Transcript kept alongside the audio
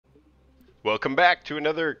Welcome back to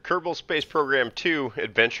another Kerbal Space Program 2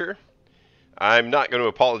 adventure. I'm not going to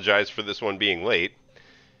apologize for this one being late,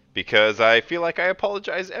 because I feel like I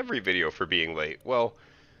apologize every video for being late. Well,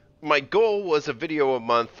 my goal was a video a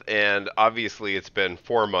month, and obviously it's been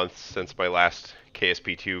 4 months since my last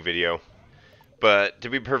KSP2 video. But to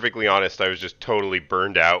be perfectly honest, I was just totally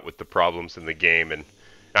burned out with the problems in the game, and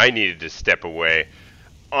I needed to step away.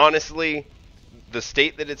 Honestly, the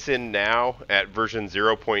state that it's in now at version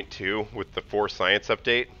 0.2 with the 4 Science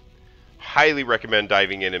update, highly recommend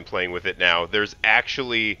diving in and playing with it now. There's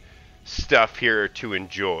actually stuff here to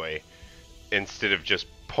enjoy instead of just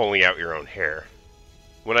pulling out your own hair.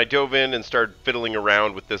 When I dove in and started fiddling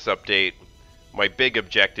around with this update, my big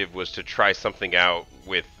objective was to try something out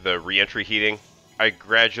with the re-entry heating. I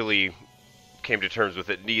gradually came to terms with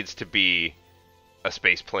it needs to be a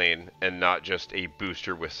space plane and not just a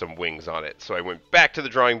booster with some wings on it. So I went back to the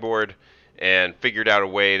drawing board and figured out a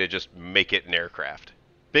way to just make it an aircraft.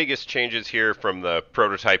 Biggest changes here from the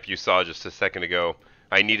prototype you saw just a second ago.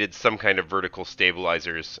 I needed some kind of vertical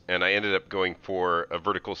stabilizers, and I ended up going for a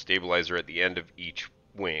vertical stabilizer at the end of each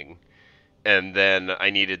wing. And then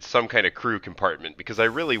I needed some kind of crew compartment because I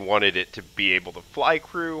really wanted it to be able to fly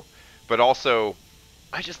crew, but also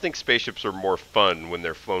I just think spaceships are more fun when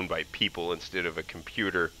they're flown by people instead of a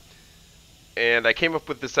computer. And I came up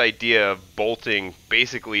with this idea of bolting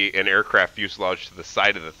basically an aircraft fuselage to the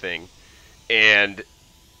side of the thing. And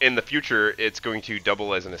in the future, it's going to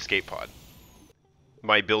double as an escape pod.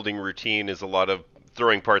 My building routine is a lot of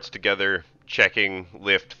throwing parts together, checking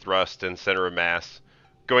lift, thrust, and center of mass,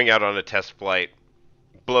 going out on a test flight,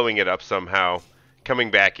 blowing it up somehow,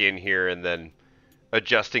 coming back in here, and then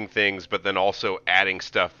adjusting things, but then also adding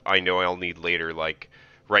stuff I know I'll need later. Like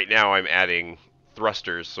right now I'm adding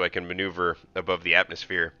thrusters so I can maneuver above the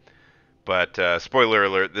atmosphere. But spoiler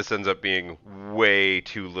alert, this ends up being way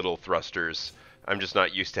too little thrusters. I'm just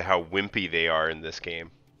not used to how wimpy they are in this game.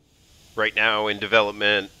 Right now in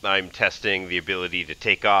development, I'm testing the ability to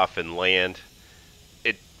take off and land.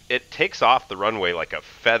 It takes off the runway like a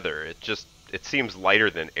feather. It seems lighter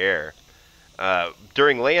than air.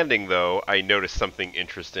 During landing, though, I noticed something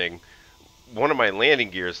interesting. One of my landing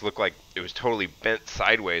gears looked like it was totally bent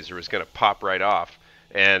sideways or was going to pop right off.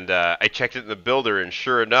 And I checked it in the builder, and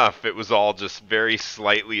sure enough, it was all just very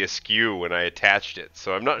slightly askew when I attached it.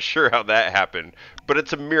 So I'm not sure how that happened, but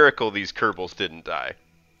it's a miracle these Kerbals didn't die.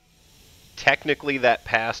 Technically, that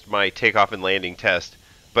passed my takeoff and landing test,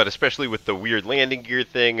 but especially with the weird landing gear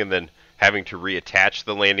thing and then having to reattach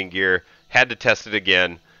the landing gear, had to test it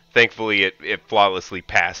again. Thankfully, it flawlessly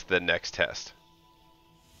passed the next test.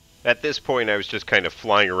 At this point, I was just kind of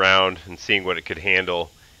flying around and seeing what it could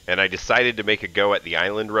handle, and I decided to make a go at the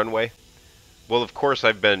island runway. Well, of course,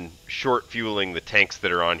 I've been short fueling the tanks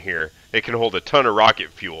that are on here. It can hold a ton of rocket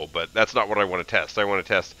fuel, but that's not what I want to test. I want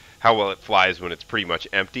to test how well it flies when it's pretty much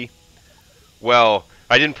empty. Well,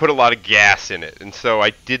 I didn't put a lot of gas in it, and so I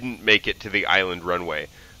didn't make it to the island runway.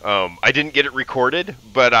 I didn't get it recorded,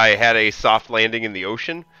 but I had a soft landing in the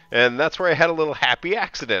ocean, and that's where I had a little happy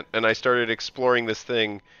accident, and I started exploring this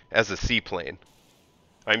thing as a seaplane.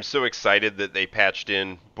 I'm so excited that they patched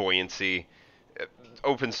in buoyancy. It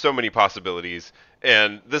opens so many possibilities,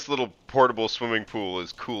 and this little portable swimming pool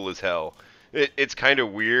is cool as hell. It's kind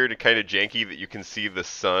of weird and kind of janky that you can see the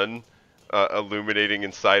sun illuminating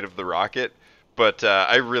inside of the rocket, but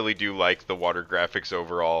I really do like the water graphics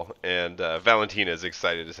overall, and Valentina is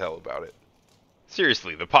excited as hell about it.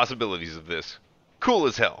 Seriously, the possibilities of this. Cool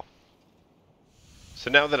as hell.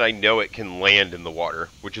 So now that I know it can land in the water,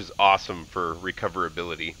 which is awesome for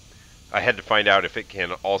recoverability, I had to find out if it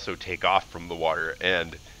can also take off from the water,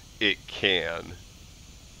 and it can.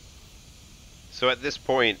 So at this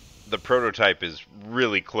point, the prototype is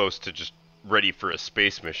really close to just ready for a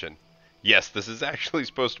space mission. Yes, this is actually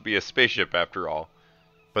supposed to be a spaceship after all.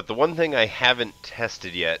 But the one thing I haven't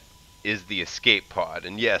tested yet is the escape pod.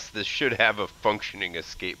 And yes, this should have a functioning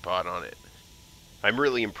escape pod on it. I'm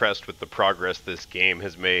really impressed with the progress this game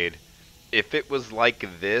has made. If it was like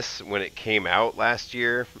this when it came out last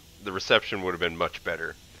year, the reception would have been much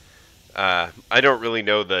better. I don't really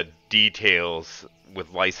know the details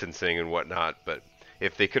with licensing and whatnot, but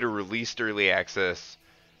if they could have released early access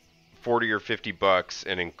 40 or 50 bucks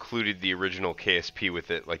and included the original KSP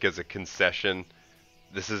with it, like as a concession,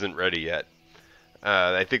 this isn't ready yet.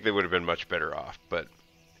 I think they would have been much better off. But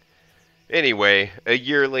anyway, a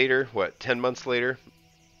year later, 10 months later,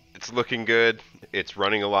 it's looking good. It's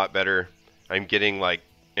running a lot better. I'm getting like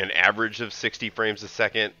an average of 60 frames a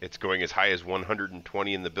second. It's going as high as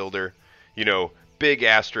 120 in the builder. You know, big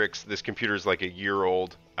asterisk, this computer is like a year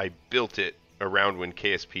old. I built it around when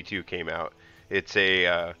KSP2 came out. It's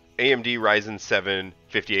AMD Ryzen 7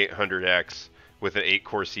 5800X with an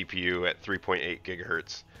 8-core CPU at 3.8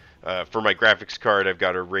 gigahertz. For my graphics card, I've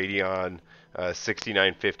got a Radeon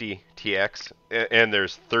 6950 TX, and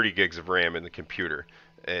there's 30 gigs of RAM in the computer.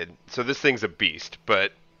 And so this thing's a beast,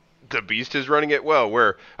 but the beast is running it well,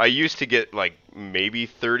 where I used to get like maybe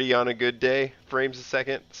 30 on a good day frames a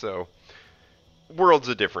second, so worlds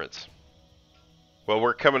of difference. Well,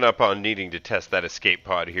 we're coming up on needing to test that escape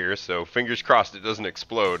pod here, so fingers crossed it doesn't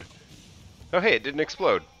explode. Oh hey, it didn't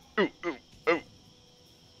explode. Ooh, ooh, ooh.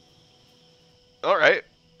 Alright,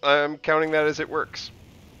 I'm counting that as it works.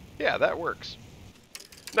 Yeah, that works.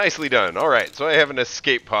 Nicely done. Alright, so I have an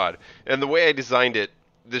escape pod, and the way I designed it,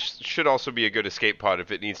 this should also be a good escape pod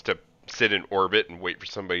if it needs to sit in orbit and wait for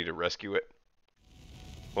somebody to rescue it.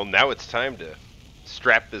 Well, now it's time to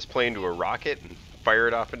strap this plane to a rocket and fire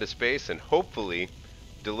it off into space and hopefully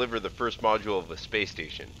deliver the first module of the space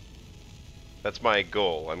station. That's my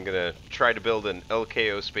goal. I'm going to try to build an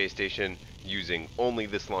LKO space station using only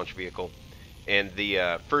this launch vehicle, and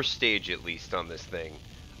the first stage, at least, on this thing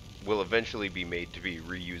will eventually be made to be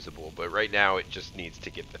reusable, but right now it just needs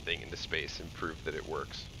to get the thing into space and prove that it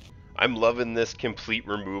works. I'm loving this complete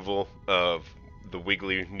removal of the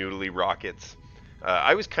wiggly noodly rockets.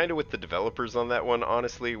 I was kind of with the developers on that one,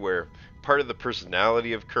 honestly, where part of the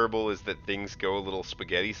personality of Kerbal is that things go a little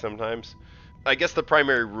spaghetti sometimes. I guess the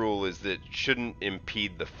primary rule is that it shouldn't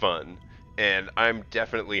impede the fun, and I'm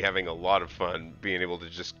definitely having a lot of fun being able to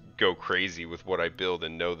just go crazy with what I build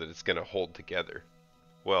and know that it's going to hold together.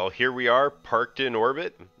 Well, here we are, parked in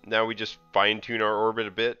orbit. Now we just fine-tune our orbit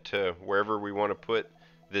a bit to wherever we want to put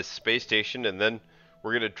this space station, and then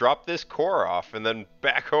we're going to drop this core off and then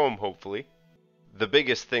back home, hopefully. The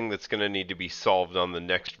biggest thing that's going to need to be solved on the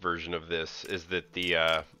next version of this is that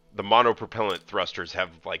the monopropellant thrusters have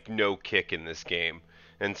like no kick in this game,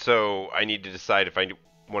 and so I need to decide if I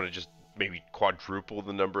want to just maybe quadruple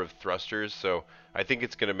the number of thrusters. So I think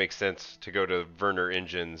it's going to make sense to go to Werner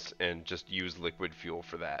engines and just use liquid fuel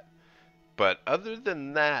for that. But other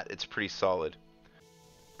than that, it's pretty solid.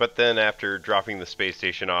 But then after dropping the space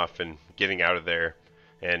station off and getting out of there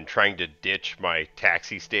and trying to ditch my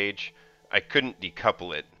taxi stage, I couldn't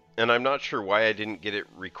decouple it. And I'm not sure why I didn't get it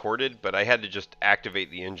recorded, but I had to just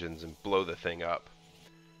activate the engines and blow the thing up.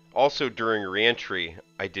 Also, during re-entry,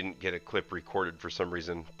 I didn't get a clip recorded for some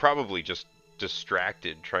reason. Probably just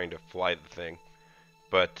distracted trying to fly the thing.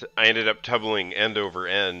 But I ended up tumbling end over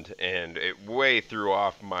end, and it way threw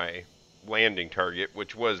off my landing target,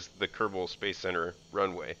 which was the Kerbal Space Center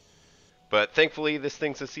runway. But thankfully, this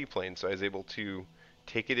thing's a seaplane, so I was able to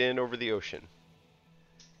take it in over the ocean.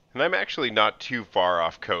 And I'm actually not too far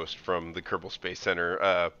off coast from the Kerbal Space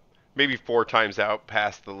Center, maybe 4 times out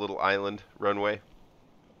past the little island runway.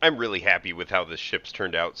 I'm really happy with how this ship's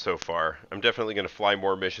turned out so far. I'm definitely going to fly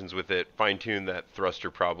more missions with it, fine-tune that thruster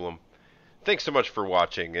problem. Thanks so much for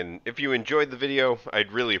watching, and if you enjoyed the video,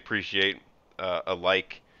 I'd really appreciate a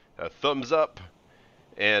like, a thumbs up,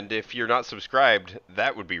 and if you're not subscribed,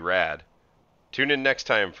 that would be rad. Tune in next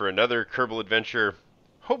time for another Kerbal adventure,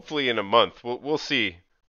 hopefully in a month. We'll see